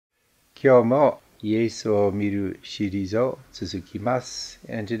今日もイエスを見るシリーズを続きます。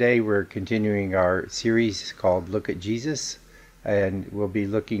And today we're continuing our series called Look at Jesus, and we'll be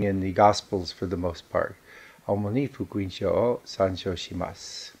looking in the Gospels for the most part. 主に福音書を参照しま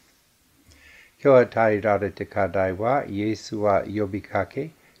す。今日与えられた課題は、イエスは呼びか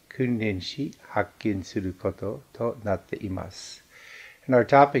け、訓練し、発見することとなっています。And our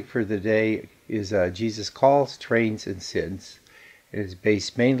topic for the day is Jesus calls, trains, and sends. It is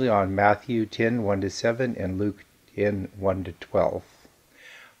based mainly on Matthew 10:1-7 and Luke 10:1-12.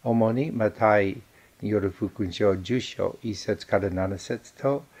 主にマタイによる福音書10章1節から7節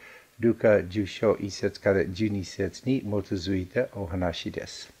とルカ10章1節から12節に基づいたお話で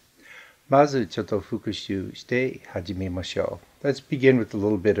す。まずちょっと復習して始めましょう。Let's begin with a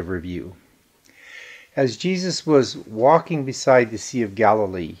little bit of review. As Jesus was walking beside the Sea of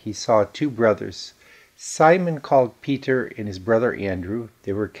Galilee, he saw two brothers, Simon called Peter and his brother Andrew.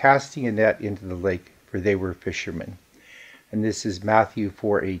 They were casting a net into the lake, for they were fishermen. And this is Matthew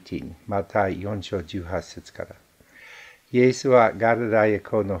 4:18. マタイ4章18節から。イエスはガリラヤ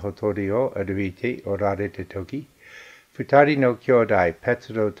湖のほとりを歩いておられたとき、二人の兄弟ペ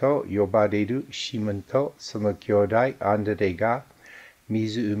テロと呼ばれるシモンとその兄弟アンドレが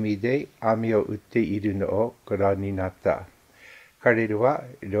湖で網を打っているのをご覧になった。彼らは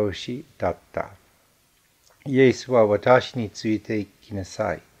漁師だった。イエスは私についてきな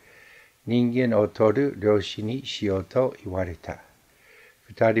さい。人間を取る漁師にしようと言われた。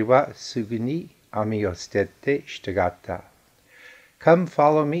二人はすぐに網を捨てて従った。Come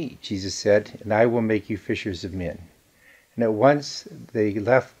follow me, Jesus said, and I will make you fishers of men. And at once they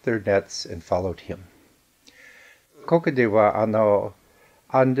left their nets and followed him. ここではア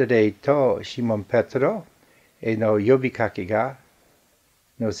ンドレとシモン・ペテロへの呼びかけが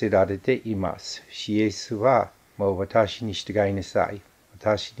載せられています。イエスはもう私に従いなさい。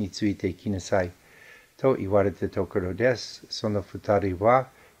私についてきなさい。と言われたところです。その二人は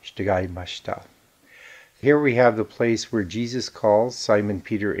従いました。Here we have the place where Jesus calls Simon,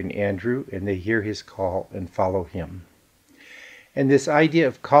 Peter, and Andrew, and they hear his call and follow him. And this idea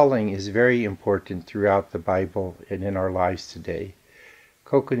of calling is very important throughout the Bible and in our lives today.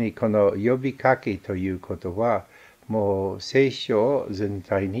 特にこの呼びかけということは、もう聖書全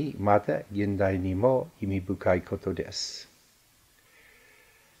体にまた現代にも意味深いことです。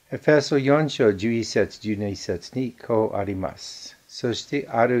エフェソ4章11節12節にこうあります。そして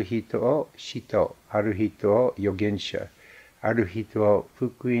ある人を使徒、ある人を預言者、ある人を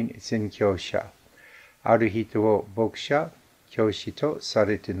福音宣教者、ある人を牧者、教師とさ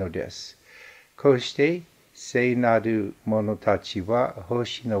れたのです。こうして聖なる者たちは奉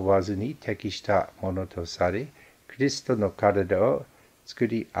仕の技に適したものとされ、キリストの体を作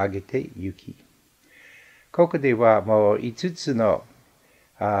り上げてゆき。ここではもう5つの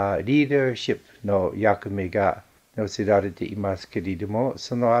リーダーシップの役目が載せられていますけれども、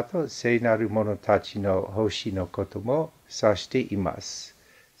その後、聖なる者たちの奉仕のことも指しています。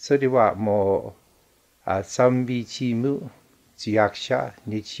それはもう賛美チーム、通訳者、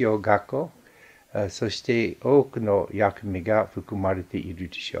日曜学校、そして多くの役目が含まれている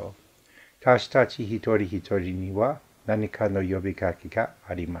でしょう。私たち一人一人には何かの呼びかけが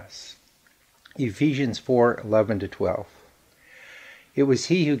あります。Ephesians 4:11-12. It was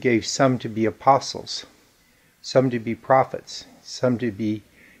he who gave some to be apostles, some to be prophets, some to be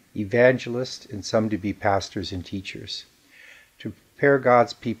evangelists, and some to be pastors and teachers, to prepare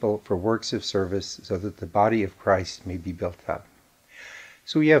God's people for works of service so that the body of Christ may be built up.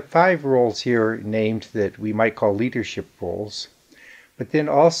 So we have 5 roles here named that we might call leadership roles. But then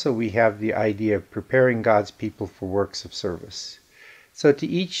also we have the idea of preparing God's people for works of service. So to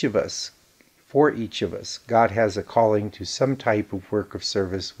each of us, for each of us, God has a calling to some type of work of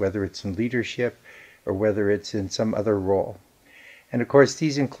service, whether it's in leadership or whether it's in some other role. And of course,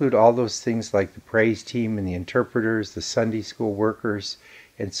 these include all those things like the praise team and the interpreters, the Sunday school workers,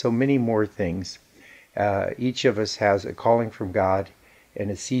 and so many more things. Each of us has a calling from God and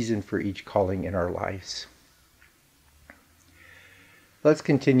a season for each calling in our lives. Let's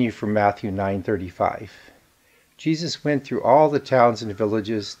continue from Matthew 9:35. Jesus went through all the towns and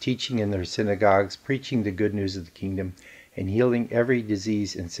villages, teaching in their synagogues, preaching the good news of the kingdom, and healing every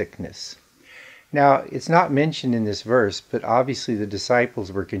disease and sickness. Now, it's not mentioned in this verse, but obviously the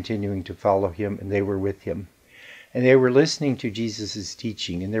disciples were continuing to follow him, and they were with him. And they were listening to Jesus'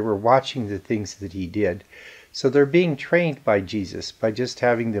 teaching, and they were watching the things that he did. So they're being trained by Jesus by just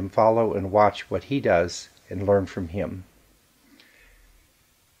having them follow and watch what he does and learn from him.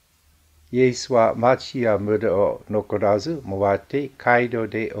 イエスは町や村を残らず回って街道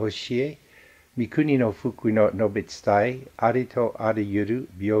で教え、三国の福の述べ伝え、ありとありゆる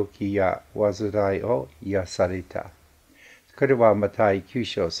病気や患いを癒された。これはマタイ9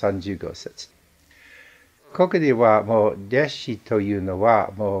章35節。ここではもう弟子というの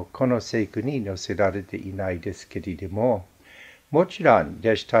はもうこの聖句に載せられていないですけれども、もちろん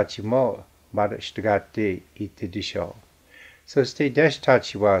弟子たちもまだ従っていたでしょう。そして弟子た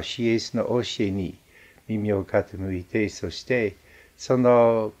ちはイエスの教えに耳を傾いて、そしてそ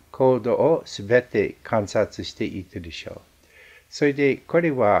の行動をすべて観察していたでしょう。それでこ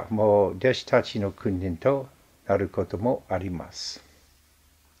れはもう弟子たちの訓練となることもあります。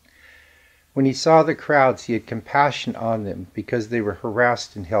When he saw the crowds, he had compassion on them because they were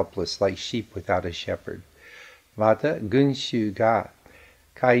harassed and helpless like sheep without a shepherd. また、群衆が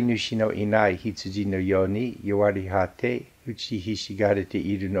飼い主のいない羊のように弱り果て、打ちひしがれて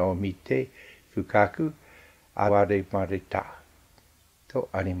いるのを見て、深く憐れまれた。と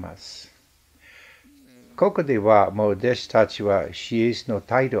あります。ここではもう弟子たちはイエスの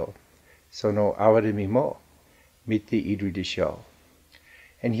態度、その憐れみも見ているでしょ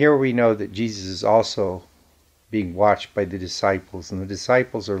う。And here we know that Jesus is also being watched by the disciples, and the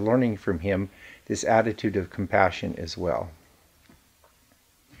disciples are learning from him this attitude of compassion as well.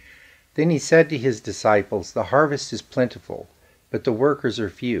 Then he said to his disciples, "The harvest is plentiful, but the workers are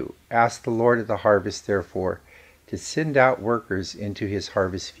few. Ask the Lord of the harvest, therefore, to send out workers into his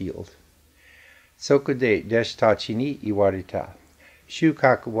harvest field." そこで弟子たちに言われた。収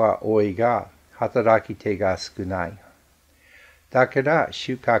穫は多いが、働き手が少ない。だから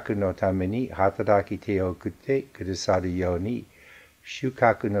収穫のために働き手を送ってくださるように、収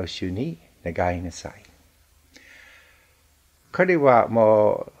穫の主に願いなさい。これは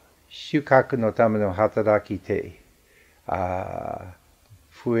もう収穫のための働き手、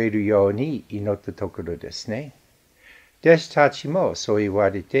増えるように祈ったところですね。弟子たちもそう言わ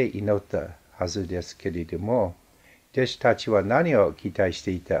れて祈ったはずですけれども、弟子たちは何を期待し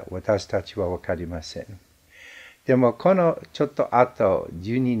ていた私たちはわかりません。でもこのちょっと後、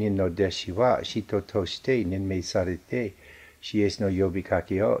12人の弟子は使徒として任命されて、イエスの呼びか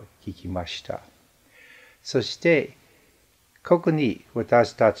けを聞きました。そして、ここに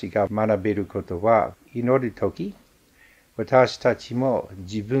私たちが学べることは、祈るとき、私たちも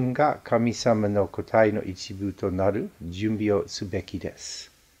自分が神様の答えの一部となる準備をすべきで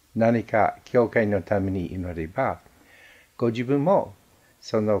す。何か教会のために祈れば、ご自分も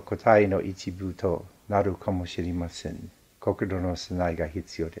その答えの一部となるかもしれません。心の備えが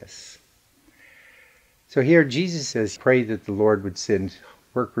必要です。So here Jesus says, pray that the Lord would send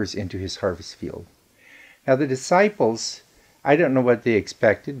workers into his harvest field. Now the disciples, I don't know what they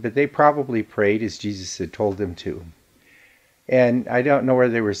expected, but they probably prayed as Jesus had told them to. And I don't know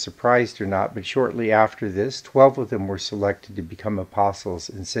whether they were surprised or not, but shortly after this, 12 of them were selected to become apostles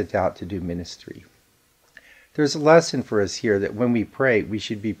and sent out to do ministry. There's a lesson for us here that when we pray, we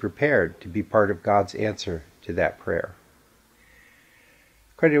should be prepared to be part of God's answer to that prayer.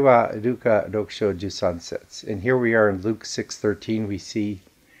 これはルカ6章13節. And here we are in Luke 6:13. We see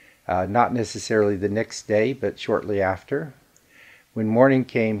not necessarily the next day, but shortly after. When morning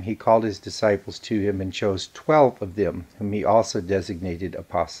came, he called his disciples to him and chose 12 of them, whom he also designated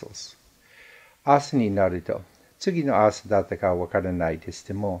apostles. 朝になると、次の朝だったかわからないです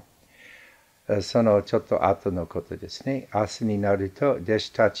けども、そのちょっと後のことですね。朝になると、弟子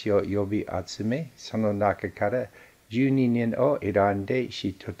たちを呼び集め、その中から12人を選んで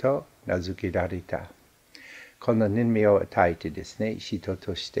使徒と名付けられた。この任命を与えてですね、使徒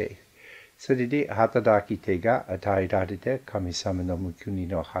として。それで働き手が与えられて神様の御国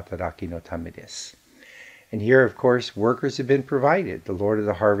の働きのためです。And here, of course, workers have been provided. The Lord of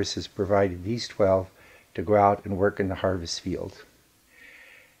the harvest has provided these 12 to go out and work in the harvest field.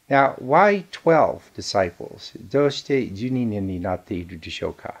 Now, why 12 disciples? どうして12人になっているでしょ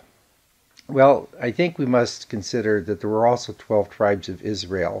うか? Well, I think we must consider that there were also 12 tribes of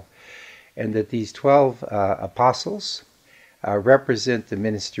Israel, and that these 12 apostles represent the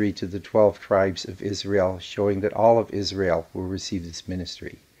ministry to the 12 tribes of Israel, showing that all of Israel will receive this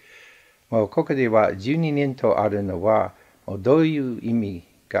ministry. ここでは12人とあるのはどういう意味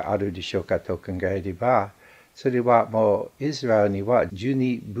があるでしょうかと考えれば、それはもうイスラエルには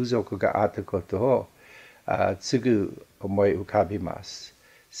12部族があったことをすぐ思い浮かびます。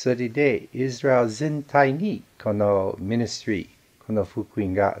それでイスラエル全体にこのミニストリー、この福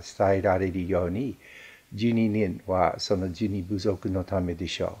音が伝えられるように、12人はその12部族のためで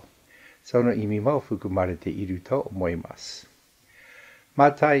しょう。その意味も含まれていると思います。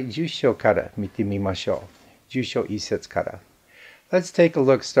マタイ10章から見てみましょう。10章1節から。Let's take a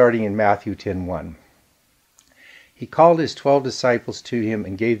look starting in Matthew 10:1. He called his 12 disciples to him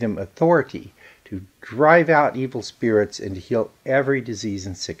and gave them authority to drive out evil spirits and to heal every disease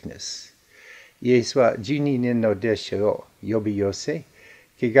and sickness. イエスは12人の弟子を呼び寄せ、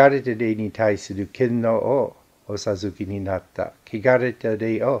汚れた霊に対する権能をお授けになった。汚れた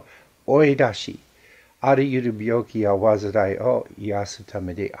霊を追い出し、あらゆる病気や患いを癒すた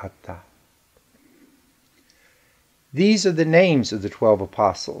めであった。These are the names of the 12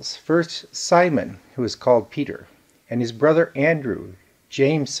 apostles. First, Simon, who is called Peter, and his brother Andrew,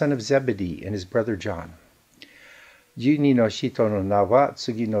 James, son of Zebedee, and his brother John. 12の使徒の名は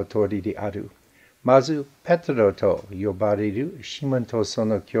次の通りである。まず、ペトロと呼ばれるシモンとそ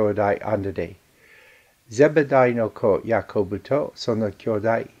の兄弟アンドレ、ゼベダイの子ヤコブとその兄弟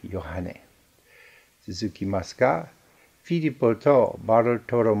ヨハネ。続きますが、フィリポとバル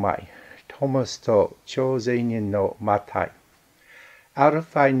トロマイ、トマスと徴税人のマタイ、アル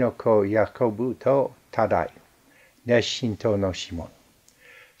ファイの子ヤコブとタダイ、熱心党のシモン、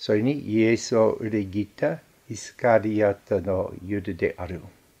それにイエスを裏切ったイスカリアトのユダである。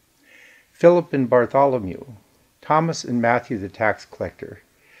Philip and Bartholomew, Thomas and Matthew the tax collector,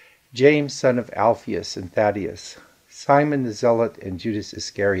 James son of Alphaeus and Thaddeus, Simon the zealot, and Judas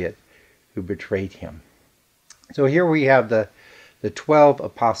Iscariot, who betrayed him. So here we have the 12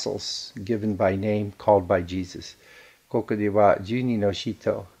 apostles given by name, called by Jesus. ここでは12の使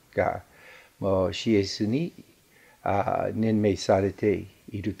徒がもうイエスに任命されて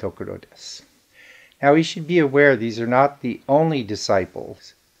いるところです。Now we should be aware these are not the only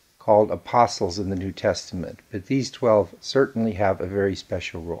disciples called apostles in the New Testament, but these 12 certainly have a very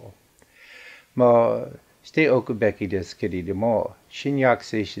special role. もうしておくべきですけれども、新約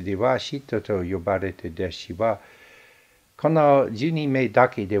聖書では使徒と呼ばれた弟子はこの12名だ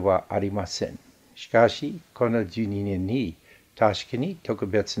けではありません。しかし、この12人に確かに特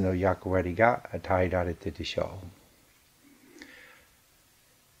別の役割が与えられたでしょ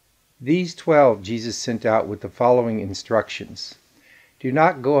う。These 12 Jesus sent out with the following instructions. Do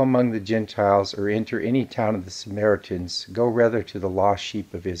not go among the Gentiles or enter any town of the Samaritans. Go rather to the lost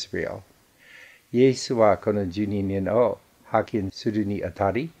sheep of Israel. イエスはこの12人を派遣するにあ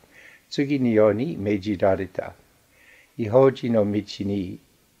たり、次のように命じられた。異邦人の道に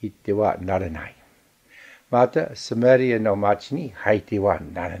行ってはならない。また、サマリアの町に入っては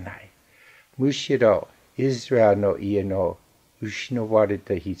ならない。むしろ、イスラエルの家の失われ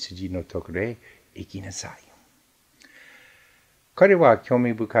た羊のところへ行きなさい。これは興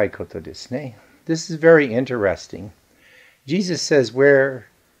味深いことですね。This is very interesting. Jesus says where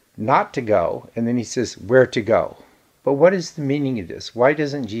not to go, and then he says where to go. But what is the meaning of this? Why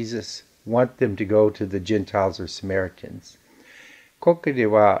doesn't Jesus want them to go to the Gentiles or Samaritans? ここで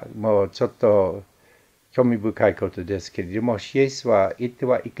はもうちょっと興味深いことですけれども、イエスは行って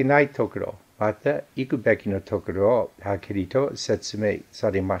はいけないところ、また行くべきのところをはっきりと説明さ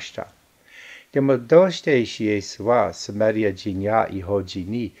れました。でもどうしてイエスはサマリア人や異邦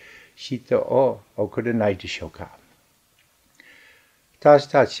人に使徒を送らないでしょうか。私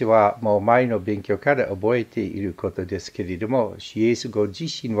たちはもう前の勉強から覚えていることですけれども、イエスご自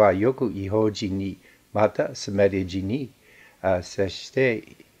身はよく異邦人に、またサマリア人に接して、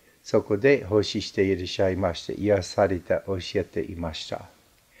そこで奉仕していらっしゃいまして、癒された教えていました。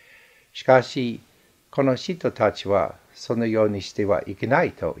しかし、この人たちはそのようにしてはいけな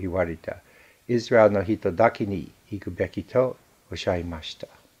いと言われた。イスラエルの人だけに行くべきとおっしゃいました。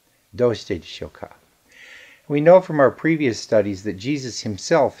どうしてでしょうか。We know from our previous studies that Jesus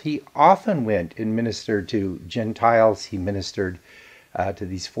himself, he often went and ministered to Gentiles. He ministered to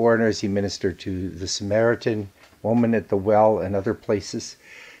these foreigners. He ministered to the Samaritan woman at the well and other places.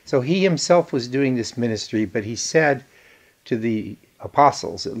 So he himself was doing this ministry, but he said to the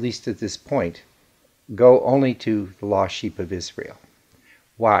apostles, at least at this point, go only to the lost sheep of Israel.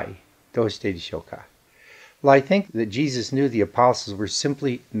 Why? どうしてでしょうか? Well, I think that Jesus knew the apostles were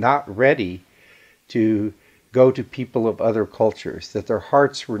simply not ready to go to people of other cultures, that their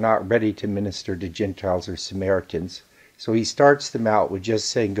hearts were not ready to minister to Gentiles or Samaritans. So he starts them out with just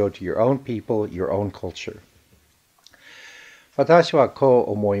saying, go to your own people, your own culture. 私はこ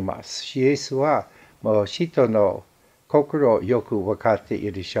う思います。イエスはもう人の心をよく分かってい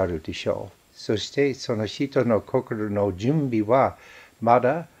らっしゃるでしょう。そしてその人の心の準備はま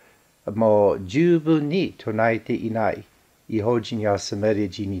だもう十分に唱えていない異邦人やサマリア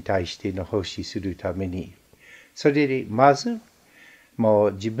人に対しての奉仕するために、それでまずも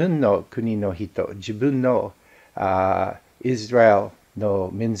う自分の国の人、自分のイスラエル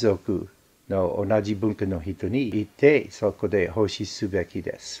の民族の同じ文化の人に行ってそこで奉仕すべき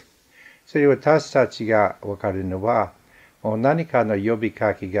です。それを私たちが分かるのは、もう何かの呼び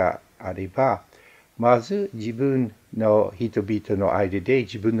かけがあれば、まず自分の人々の間で、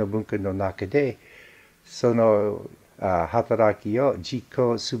自分の文化の中で、その働きを実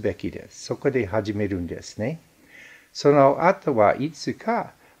行すべきです。そこで始めるんですね。その後はいつ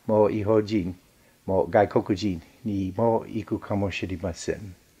かもう違法人、もう外国人にも行くかもしれませ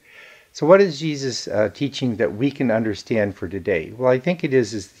ん。So what is Jesus teaching that we can understand for today? Well, I think it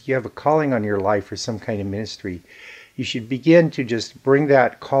is you have a calling on your life for some kind of ministry. You should begin to just bring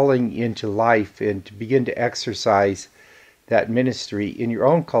that calling into life and to begin to exercise that ministry in your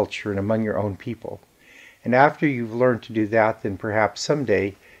own culture and among your own people. And after you've learned to do that, then perhaps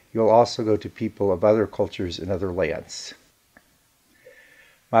someday you'll also go to people of other cultures and other lands.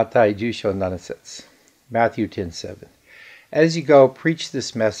 Matthew 10:7. Matthew 10:7. As you go, preach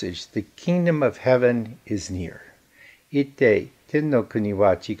this message. The kingdom of heaven is near. 行って、天の国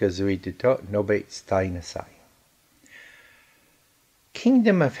は近づいてと述べ伝えなさい。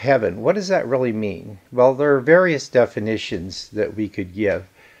Kingdom of heaven, what does that really mean? Well, there are various definitions that we could give,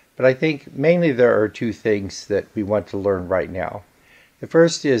 but I think mainly there are two things that we want to learn right now. The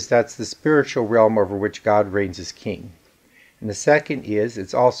first is that's the spiritual realm over which God reigns as king. And the second is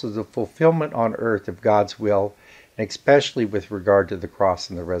it's also the fulfillment on earth of God's will, and especially with regard to the cross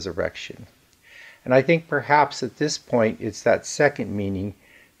and the resurrection. And I think perhaps at this point it's that second meaning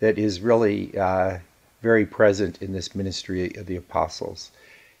that is really very present in this ministry of the apostles,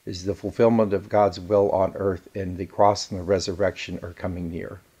 is the fulfillment of God's will on earth, and the cross and the resurrection are coming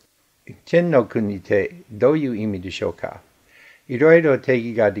near. 天の国ってどういう意味でしょうか？いろいろ定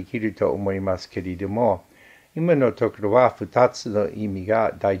義ができると思いますけれども、今のところは2つの意味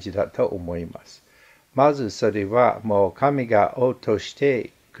が大事だと思います。まずそれはもう神が王として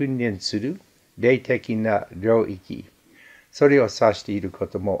訓練する霊的な領域、それを指しているこ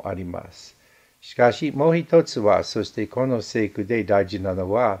ともあります。しかしもう一つは、そしてこの聖句で大事な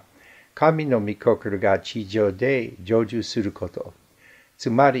のは、神の御心が地上で成就すること。つ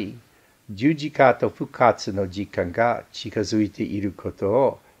まり、十字架と復活の時間が近づいていること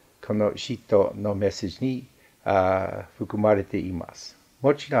を、この使徒のメッセージに含まれています。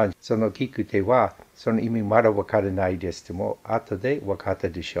もちろん、その聞く手は、その意味まだわからないですけども、後でわかった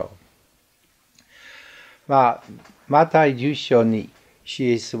でしょう。マタイ10章に、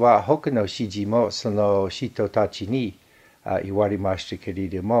イエスは他の指示もその人たちに言われましたけれ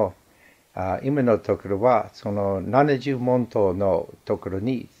ども、今のところはその70問答のところ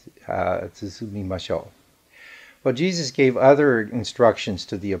に進みましょう。Well, Jesus gave other instructions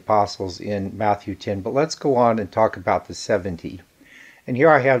to the apostles in Matthew 10, but let's go on and talk about the 70. And here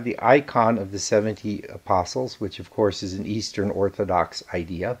I have the icon of the 70 apostles, which of course is an Eastern Orthodox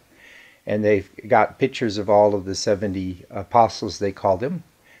idea. And they've got pictures of all of the 70 apostles, they call them.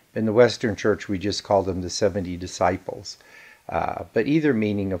 In the Western Church, we just call them the 70 disciples. But either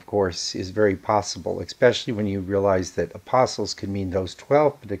meaning, of course, is very possible, especially when you realize that apostles can mean those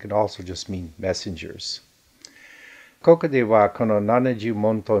 12, but it can also just mean messengers. ここではこの70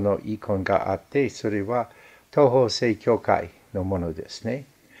門徒のイコンがあって、それは東方正教会のものですね。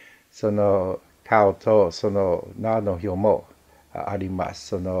その顔とその名の表もあります。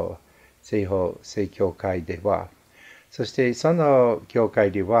その西方正教会では。そしてその教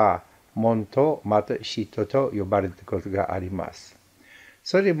会では門徒また使徒と呼ばれることがあります。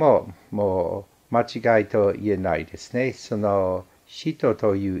それももう間違いと言えないですね。その使徒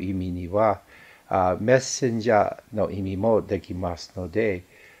という意味にはメッセンジャーの意味もできますので、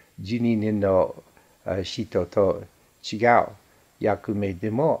12人の使徒と違う役目で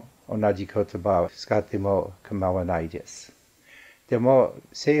も同じ言葉を使っても構わないです。でも、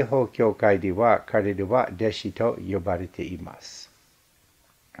西方教会では彼らは弟子と呼ばれています。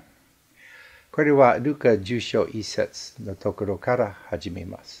これはルカ10章1節のところから始め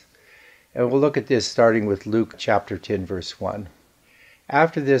ます。And we'll look at this starting with Luke chapter 10 verse 1.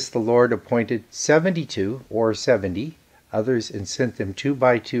 After this, the Lord appointed 72 or 70 others and sent them 2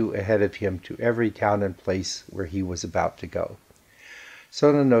 by 2 ahead of him to every town and place where he was about to go.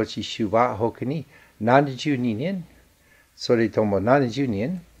 その後、主は他に72人、それとも70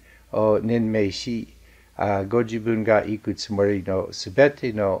人を任命し、ご自分が行くつもりのすべ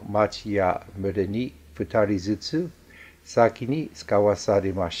ての町や村に2人ずつ先に使わさ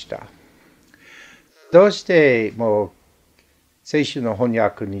れました。どうしてもう聖書の翻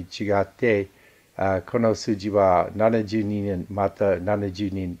訳に違って、この数字は72人また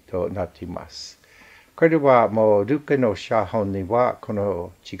70人となっています。これはもうルカの写本にはこ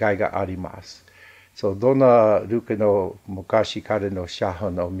の違いがあります。どのルカの昔からの写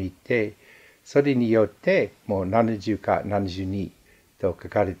本を見て、それによってもう70か72と書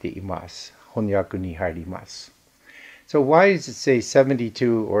かれています。翻訳に入ります。So why does it say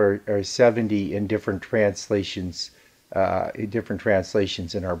 72 or 70 in different translations in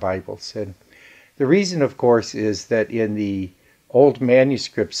our Bibles? And the reason, of course, is that in the old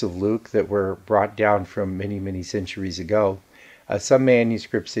manuscripts of Luke that were brought down from many, many centuries ago, some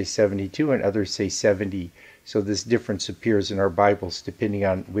manuscripts say 72 and others say 70. So this difference appears in our Bibles depending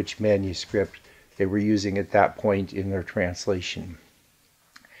on which manuscript they were using at that point in their translation.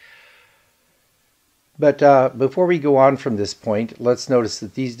 But before we go on from this point, let's notice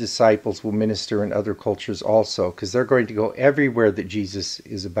that these disciples will minister in other cultures also, because they're going to go everywhere that Jesus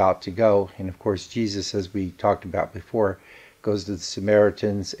is about to go. And of course, Jesus, as we talked about before, goes to the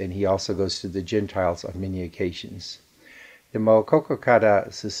Samaritans, and he also goes to the Gentiles on many occasions. でもここから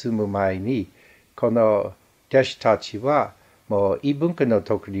進む前に、この弟子たちはもう異文化の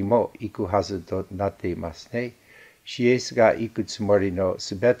ところにも行くはずとなっていますね。イエスが行くつもりの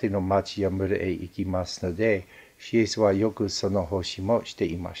すべての町や村へ行きますので、イエスはよくその奉仕もして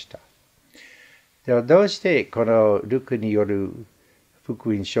いました。ではどうしてこのルカによる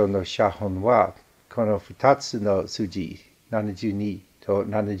福音書の写本はこの2つの数字72と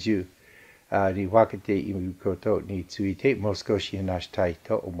70に分けていることについてもう少し話したい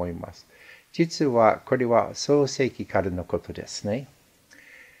と思います。実はこれは創世記からのことですね。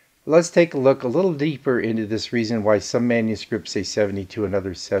Let's take a look a little deeper into this reason why some manuscripts say 72 and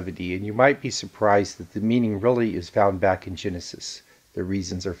others 70, and you might be surprised that the meaning really is found back in Genesis. The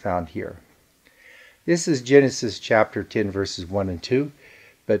reasons are found here. This is Genesis chapter 10, verses 1 and 2,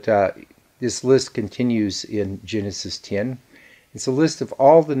 but this list continues in Genesis 10. It's a list of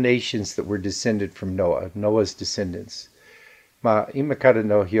all the nations that were descended from Noah, Noah's descendants. 今から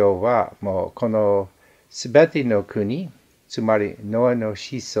の表はもうこのすべての国、つまりノアの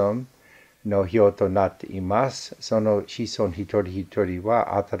子孫の表となっています。その子孫一人一人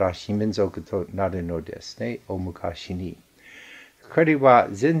は新しい民族となるのですね、お昔に。これは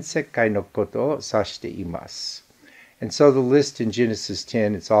全世界のことを指しています。And so the list in Genesis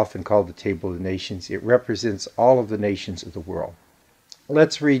 10, it's often called the Table of the Nations. It represents all of the nations of the world.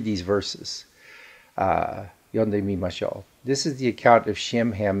 Let's read these verses. 読んでみましょう。This is the account of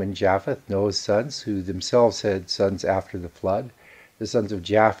Shem, Ham, and Japheth, Noah's sons, who themselves had sons after the flood. The sons of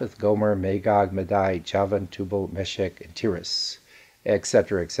Japheth, Gomer, Magog, Madai, Javan, Tubal, Meshech, and Tiras,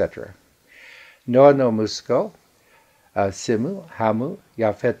 etc., etc. Noah no musko, Simu, Hamu,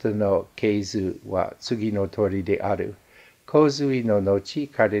 Yafeta no keizu wa tsugi no tori de aru. Kozui no nochi,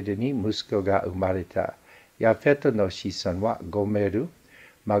 karere ni musko ga umareta. Yafeta no shison wa Gomeru,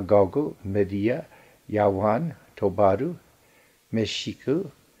 Magogu, Media, Yawan, Tobaru, Meshiku,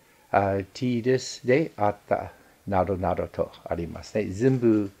 Tides de Atta, Nado Nado to ありますね。全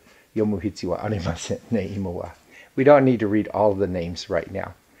部読む必要はありませんね、今は。We don't need to read all the names right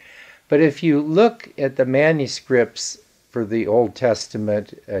now. But if you look at the manuscripts for the Old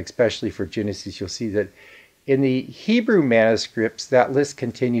Testament, especially for Genesis, you'll see that in the Hebrew manuscripts, that list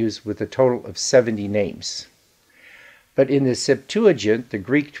continues with a total of 70 names. But in the Septuagint, the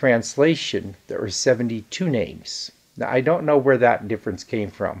Greek translation, there are 72 names. Now, I don't know where that difference came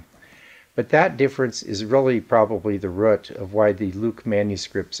from, but that difference is really probably the root of why the Luke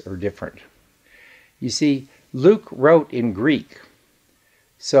manuscripts are different. You see, Luke wrote in Greek,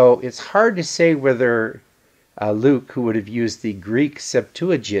 so it's hard to say whether Luke, who would have used the Greek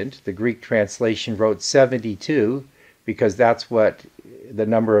Septuagint, the Greek translation, wrote 72, because that's what the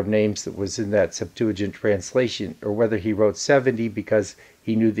number of names that was in that Septuagint translation, or whether he wrote 70 because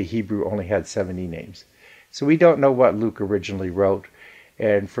he knew the Hebrew only had 70 names. So we don't know what Luke originally wrote,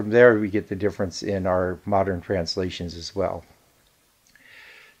 and from there we get the difference in our modern translations as well.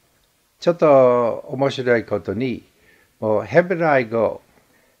 ちょっと面白いことに、もうヘブライ語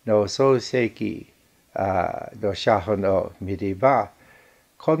の創世記の写本を見れば、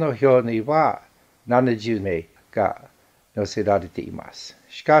この表には70名が載せられています。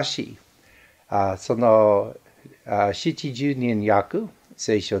しかし、その70年訳、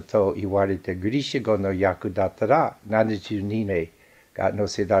聖書と言われたギリシャ語の訳だったら72名が載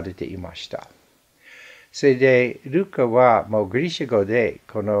せられていました。それで、ルカはもうギリシャ語で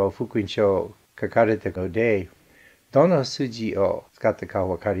この福音書を書かれたので、どの数字を使ったか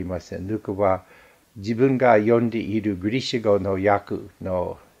わかりません。ルカは自分が読んでいるギリシャ語の訳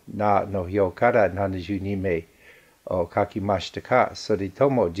の表から72名を書きましたか、それと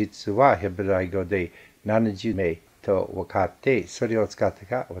も実はヘブライ語で70名と分かって、それを使った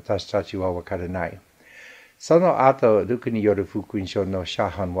か私たちは分からない。その後、ルカによる福音書の写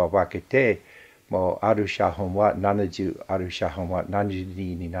本は分けて、もうある写本は70、ある写本は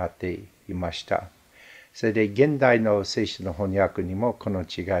72になっていました。それで現代の聖書の翻訳にもこの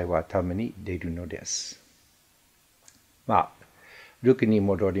違いはたまに出るのです。ルクに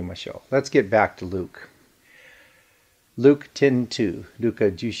戻りましょう。Let's get back to Luke. Luke 10:2, ルカ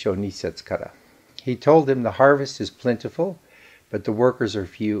10章2節から。He told them, the harvest is plentiful, but the workers are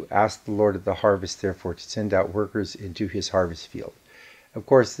few. Ask the Lord of the harvest, therefore, to send out workers into his harvest field. Of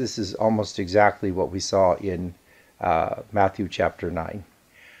course, this is almost exactly what we saw in Matthew chapter 9.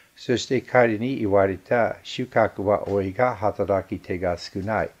 そして彼に言われた、収穫は多いが働き手が少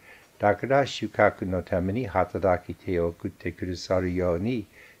ない。だから収穫のために働き手を送ってくださるように、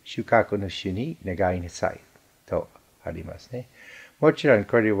収穫の主に願いなさい。とありますね。もちろん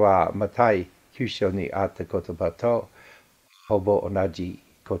これはマタイ9章にあった言葉とほぼ同じ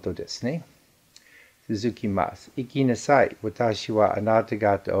ことですね。続きます。行きなさい。私はあなた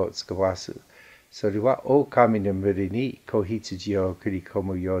方を使わす。それは狼の群れに子羊を送り込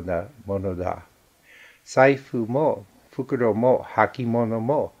むようなものだ。財布も袋も履物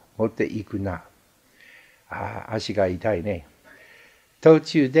も持っていくな。足が痛いね。途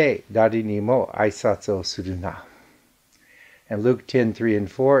中で誰にも挨拶をするな。And Luke 10:3 and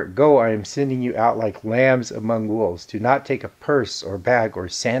 4, Go, I am sending you out like lambs among wolves. Do not take a purse or bag or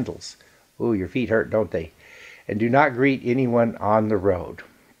sandals. Ooh, your feet hurt, don't they? And do not greet anyone on the road.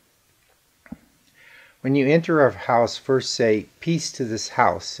 When you enter a house, first say, Peace to this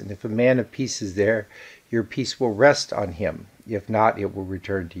house. And if a man of peace is there, your peace will rest on him. If not, it will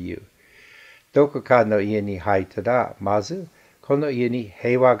return to you. どこかの家に入ったら、まず、この家に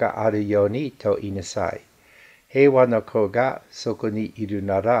平和があるようにと言いなさい。平和の子がそこにいる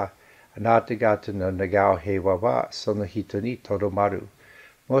なら、あなた方の願う平和はその人にとどまる。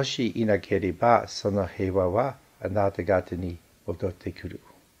もしいなければ、その平和はあなた方に戻ってくる。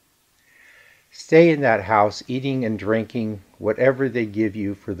Stay in that house, eating and drinking whatever they give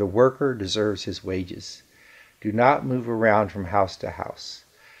you, for the worker deserves his wages. Do not move around from house to house.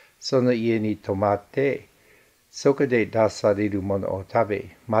 その家に泊まって、そこで出されるものを食べ、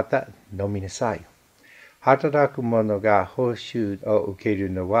また飲みなさい。働く者が報酬を受け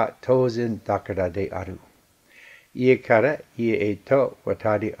るのは当然だからである。家から家へと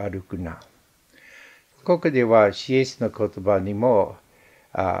渡り歩くな。ここではイエスの言葉にも、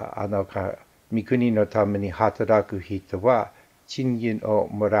御国のために働く人は賃金を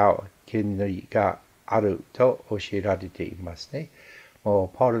もらう権利があると教えられていますね。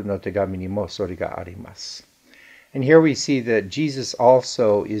もうパウロの手紙にもそれがあります。And here we see that Jesus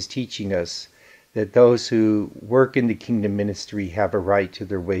also is teaching us that those who work in the kingdom ministry have a right to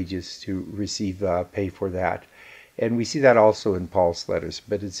their wages to receive pay for that. And we see that also in Paul's letters,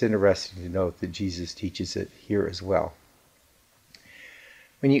 but it's interesting to note that Jesus teaches it here as well.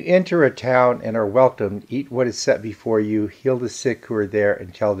 When you enter a town and are welcomed, eat what is set before you, heal the sick who are there,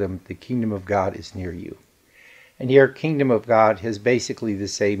 and tell them the kingdom of God is near you. And here, kingdom of God has basically the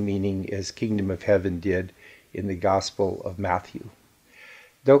same meaning as kingdom of heaven did in the Gospel of Matthew.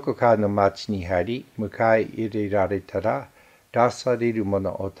 どこかの町に入り、迎え入れられたら、出されるも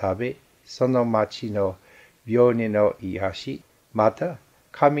のを食べ、その町の病人の癒し、また、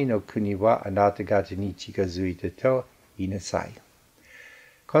神の国はあなた方に近づいたと言いなさい。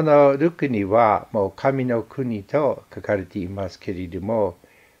このルクにはもう神の国と書かれていますけれども、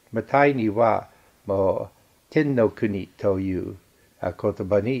マタイにはもう天の国という言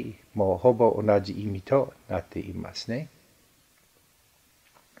葉にもうほぼ同じ意味となっていますね。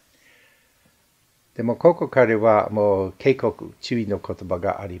でもここからはもう警告、注意の言葉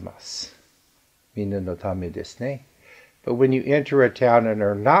があります。みんなのためですね。But when you enter a town and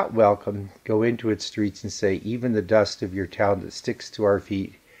are not welcome, go into its streets and say, Even the dust of your town that sticks to our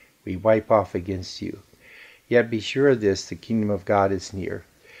feet, we wipe off against you. Yet be sure of this, the kingdom of God is near.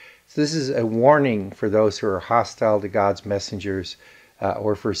 So this is a warning for those who are hostile to God's messengers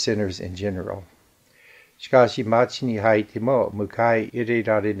or for sinners in general. しかし町に入っても迎え入れ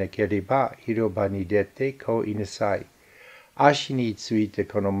られなければ広場に出てこう言いなさい。足について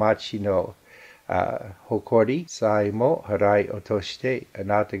この町の誇りさえも払い落としてあ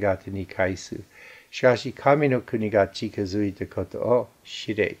なた方に返す。しかし神の国が近づいたことを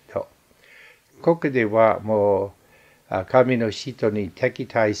知れと。ここではもう神の人に敵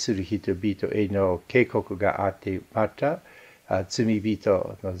対する人々への警告があって、また罪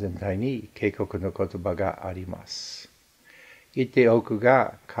人の全体に警告の言葉があります。言っておく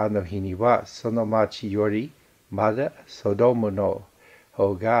が、かの日にはその町よりまだソドムの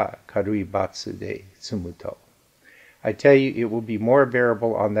方が軽い罰で済むと。I tell you, it will be more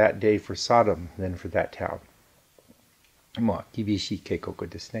bearable on that day for Sodom than for that town. まあ、厳しい警告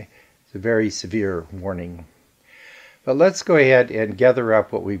ですね。It's a very severe warning. But let's go ahead and gather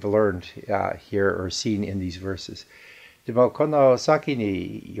up what we've learned here or seen in these verses. でもこの先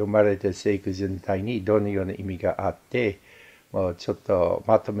に読まれた聖句全体にどのような意味があって、もうちょっと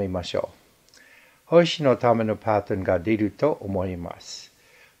まとめましょう。奉仕のためのパターンが出ると思います。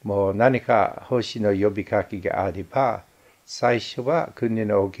もう何か奉仕の呼びかけがあれば、最初は訓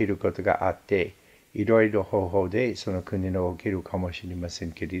練を受けることがあって、いろいろ方法でその訓練を受けるかもしれませ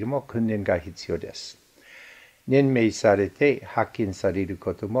んけれども、訓練が必要です。任命されて派遣される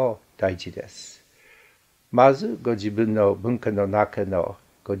ことも大事です。まず、ご自分の文化の中の、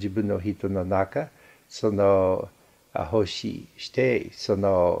ご自分の人の中、その奉仕して、そ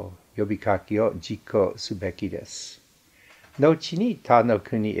の呼びかけを実行すべきです。後に他の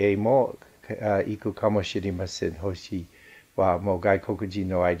国へも行くかもしれません。奉仕はもう外国人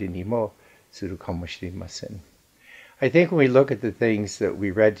の間にもするかもしれません。I think when we look at the things that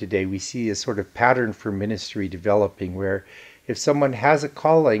we read today, we see a sort of pattern for ministry developing where if someone has a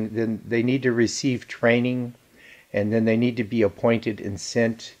calling, then they need to receive training, and then they need to be appointed and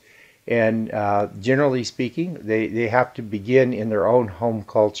sent. And generally speaking, they have to begin in their own home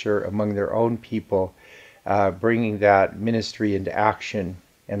culture, among their own people, bringing that ministry into action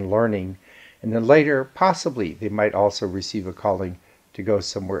and learning. And then later, possibly, they might also receive a calling to go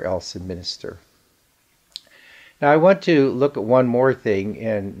somewhere else and minister. Now, I want to look at one more thing,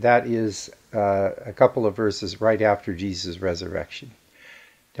 and that is a couple of verses right after Jesus' resurrection.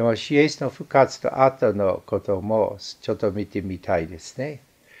 でも、イエスの復活の後のこともちょっと見てみたいですね。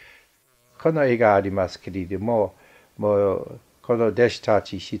この絵がありますけれども、もうこの弟子た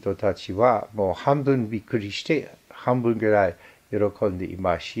ち、人たちはもう半分びっくりして、半分ぐらい喜んでい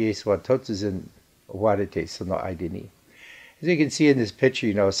ます。イエスは突然追われて、その間に。As you can see in this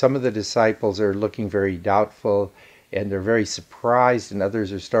picture, some of the disciples are looking very doubtful and they're very surprised, and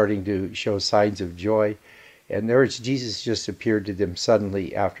others are starting to show signs of joy. And there's Jesus just appeared to them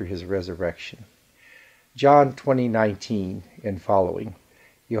suddenly after his resurrection. John 20:19 and following.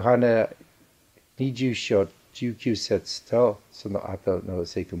 ヨハネ20章19節とその後の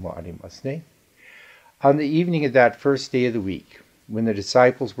聖句もありますね。On the evening of that first day of the week, when the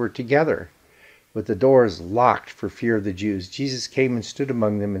disciples were together, with the doors locked for fear of the Jews, Jesus came and stood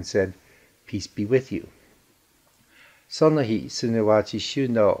among them and said, Peace be with you. その日、すなわち週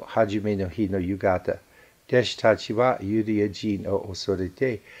の初めの日の夕方、弟子たちはユダヤ人を恐れ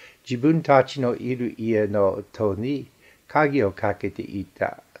て、自分たちのいる家の戸に鍵をかけてい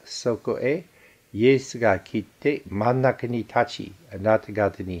た。そこへ、イエスが来て真ん中に立ち、あなた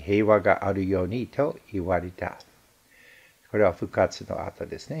方に平和があるようにと言われた。これは復活の後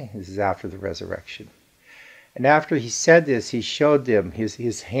ですね。This is after the resurrection. And after he said this, he showed them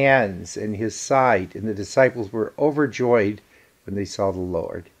his hands and his side, and the disciples were overjoyed when they saw the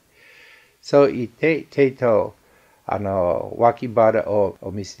Lord. そう言って、手と脇腹を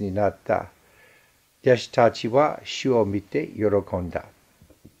お見せになった弟子たちは主を見て喜んだ。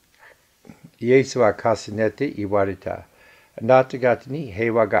イエスは重ねて言われた。あなた方に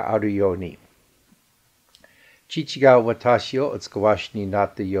平和があるように。父が私をお使わしにな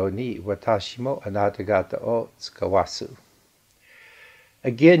ったように、私もあなた方を使わす。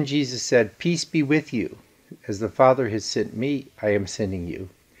Again, Jesus said, Peace be with you. As the Father has sent me, I am sending you.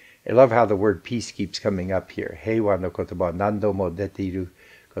 I love how the word peace keeps coming up here. 平和の言葉は何度も出ている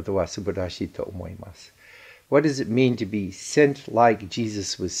ことは素晴らしいと思います。What does it mean to be sent like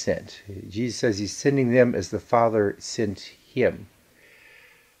Jesus was sent? Jesus says he's sending them as the Father sent him.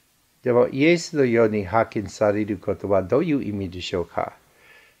 でも、イエスのように派遣されることはどういう意味でしょうか？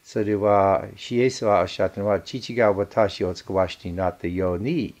それは、イエスはおっしゃったのは、父が私を使わしになったよう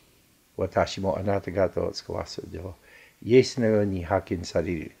に、私もあなた方を使わす。でも、イエスのように派遣さ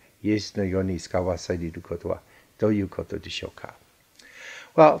れる、イエスのように使わされることはどういうことでしょうか？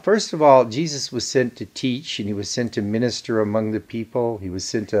 Well, first of all, Jesus was sent to teach, and he was sent to minister among the people. He was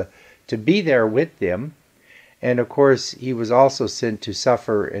sent to be there with them. And of course, he was also sent to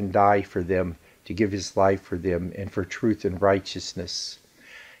suffer and die for them, to give his life for them, and for truth and righteousness.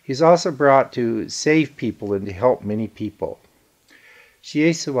 He's also brought to save people and to help many people. イ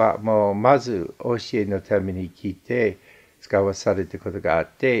エスはもうまず教えのために来て使わされたことがあっ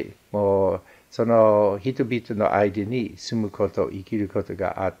て、もうその人々の間に住むこと、生きること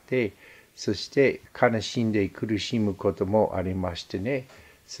があって、そして悲しんで苦しむこともありましてね。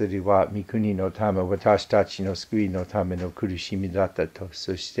それは御国のため、私たちの救いのための苦しみだったと、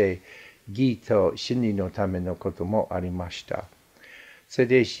そして義と真理のためのこともありました。それ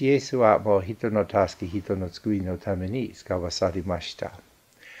でイエスはもう人の助け、人の救いのために使わされました。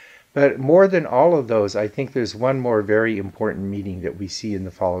But more than all of those, I think there's one more very important meaning that we see in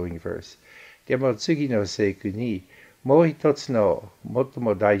the following verse. でも次の聖句にもう一つの最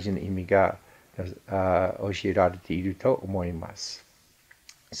も大事な意味が教えられていると思います。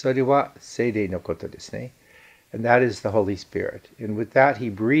それは聖霊のことですね。And that is the Holy Spirit. And with that,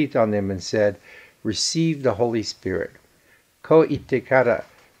 he breathed on them and said, Receive the Holy Spirit. こう言ってから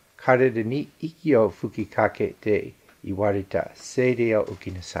彼らに息を吹きかけて言われた。聖霊を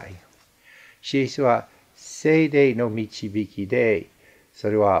受けなさい。イエスは聖霊の導きで、そ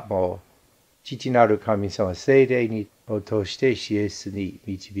れはもう父なる神様、聖霊にを通してイエスに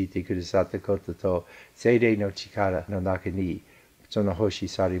導いてくださったことと、聖霊の力の中にその奉仕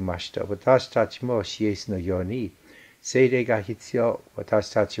されました。私たちもイエスのように、聖霊が必要。私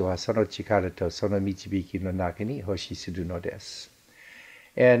たちはその力とその導きの中に奉仕するのです。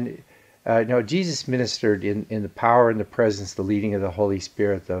And Jesus ministered in the power and the presence, the leading of the Holy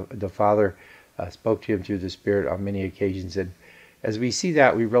Spirit. The Father spoke to him through the Spirit on many occasions. And as we see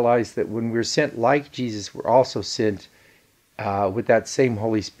that, we realize that when we're sent like Jesus, we're also sent with that same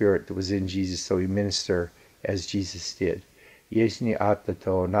Holy Spirit that was in Jesus, so we minister as Jesus did. イエスにあった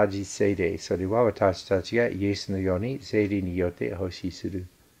と同じ聖霊、それは私たちがイエスのように聖霊によって奉仕する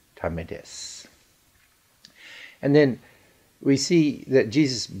ためです。And then we see that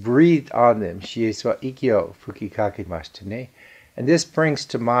Jesus breathed on them. イエスは息を吹きかけましたね。And this brings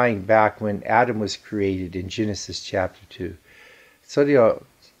to mind back when Adam was created in Genesis chapter 2. それを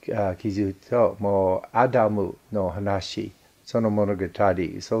気づくと、もうアダムの話、その物語、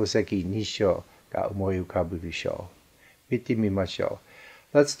漱石2章が思い浮かぶでしょう。見てみましょ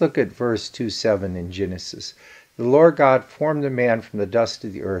う。Let's look at verse 2:7 in Genesis. The Lord God formed the man from the dust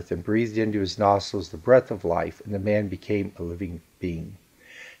of the earth and breathed into his nostrils the breath of life, and the man became a living being.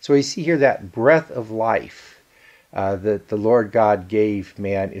 So we see here that breath of life that the Lord God gave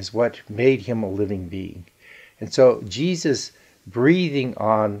man is what made him a living being. And so Jesus breathing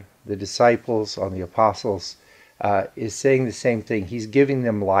on the disciples, on the apostles, is saying the same thing. He's giving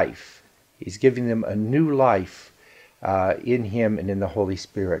them life. He's giving them a new life in him and in the Holy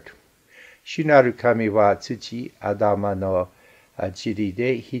Spirit. 主なる神は土アダマの塵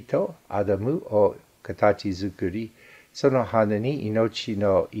で人アダムを形作り、その花に命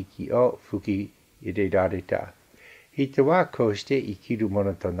の息を吹き入れられた。人はこうして生きるも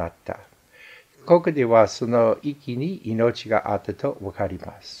のとなった。ここではその息に命があったとわかり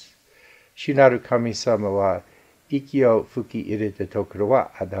ます。主なる神様は息を吹き入れたところ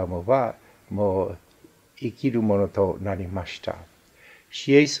はアダムはもう生きるものとなりました。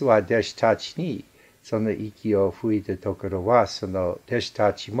イエスは弟子たちにその息を吹いたところはその弟子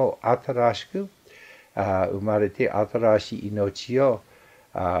たちも新しく生まれて新しい命を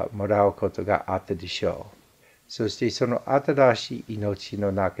もらうことがあったでしょう。そしてその新しい命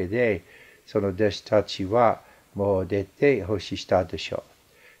の中でその弟子たちはもう出て奉仕したでしょう。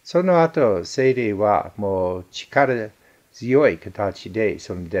その後、聖霊はもう力強い形で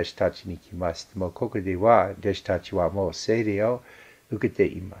その弟子たちに来ます。もうここでは弟子たちはもう聖霊を受けて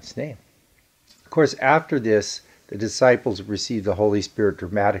いますね。Of course, after this, the disciples received the Holy Spirit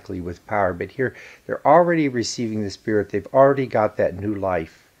dramatically with power. But here, they're already receiving the Spirit. They've already got that new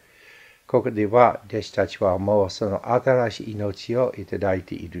life. ここでは弟子たちはもうその新しい命をいただい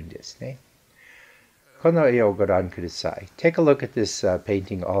ているんですね。この絵をご覧ください。Take a look at this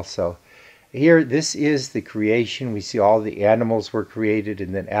painting also. Here, this is the creation. We see all the animals were created,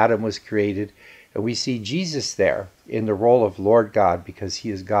 and then Adam was created. And we see Jesus there in the role of Lord God, because he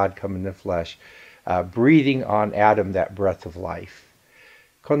is God come in the flesh, breathing on Adam that breath of life.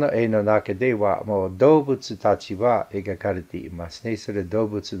 この絵の中ではもう動物たちは描かれていますね。それは動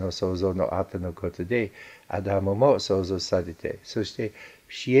物の創造の後のことで、アダムも創造されて、そして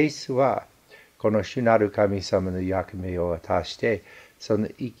イエスはこの主なる神様の役目を果たして、その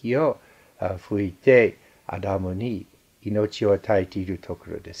息を吹いてアダムに命を与えているとこ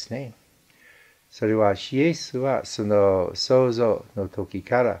ろですね。それはイエスはその創造の時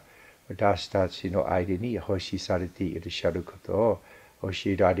から私たちの間に奉仕されていらっしゃることを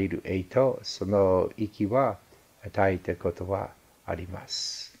教えられる絵とその息は与えたことはありま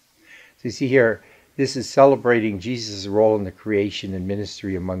す。So you see here, this is celebrating Jesus' role in the creation and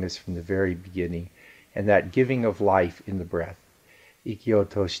ministry among us from the very beginning, and that giving of life in the breath. 息を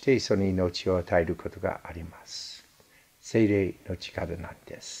通してその命を与えることがあります。聖霊の力なん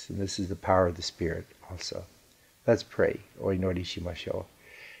です。And this is the power of the Spirit also. Let's pray. お祈りしましょ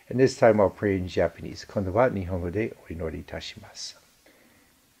う。And this time I'll pray in Japanese. 今度は日本語でお祈りいたします。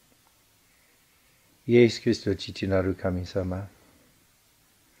イエス・キリスト父なる神様。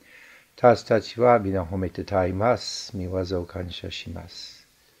私たちは皆褒めてたいます。御業を感謝します。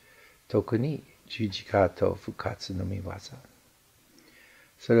特に十字架と復活の御業。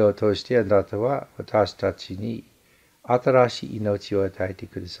それを通してあなたは私たちに新しい命を与えて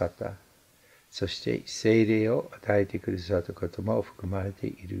くださった。そして聖霊を与えてくださったことも含まれて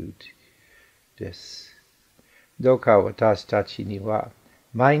いるです。どうか私たちには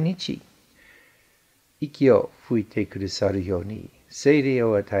毎日息を吹いてくださるように聖霊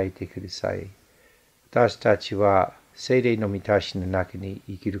を与えてください。私たちは聖霊の満たしの中に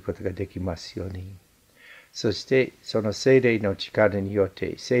生きることができますように。そしてその聖霊の力によっ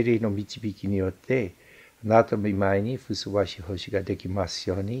て、聖霊の導きによって、あなたの御前にふさわしい星ができます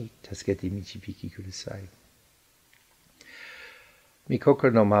ように、助けて導きください。御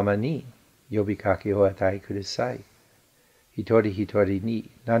心のままに呼びかけを与えください。一人一人に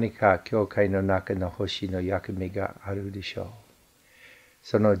何か教会の中の星の役目があるでしょう。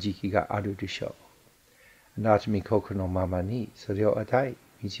その時期があるでしょう。あなた御心のままにそれを与え、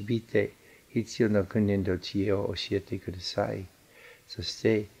導いて、必要な訓練と知恵を教えてください。そし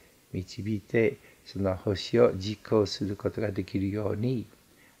て導いてその星を実行することができるように、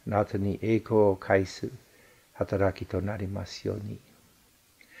あなたに栄光を返す働きとなりますように。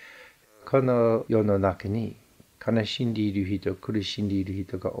この世の中に悲しんでいる人、苦しんでいる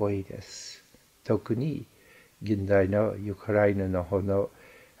人が多いです。特に現代のウクライナの方の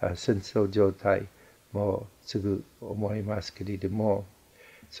戦争状態もすぐ思いますけれども、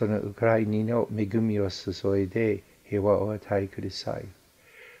そのウクライナの恵みを注いで平和を与えください。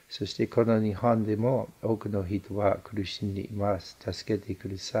そしてこの日本でも多くの人は苦しんでいます。助けてく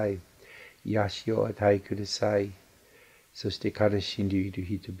ださい。癒しを与えください。そして悲しんでいる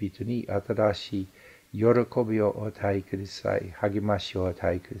人々に新しい喜びを与えください。励ましを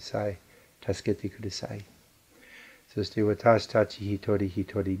与えください。助けてください。そして私たち一人一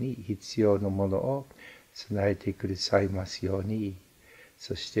人に必要なものを備えてくださいますように。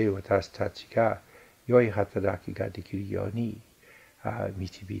そして私たちが良い働きができるように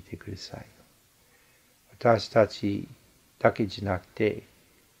導いてください。私たちだけじゃなくて、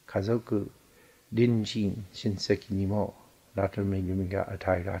家族、隣人、親戚にもあなたの恵みが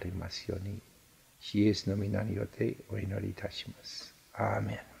与えられますように、イエスの皆によってお祈りいたします。アー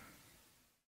メン。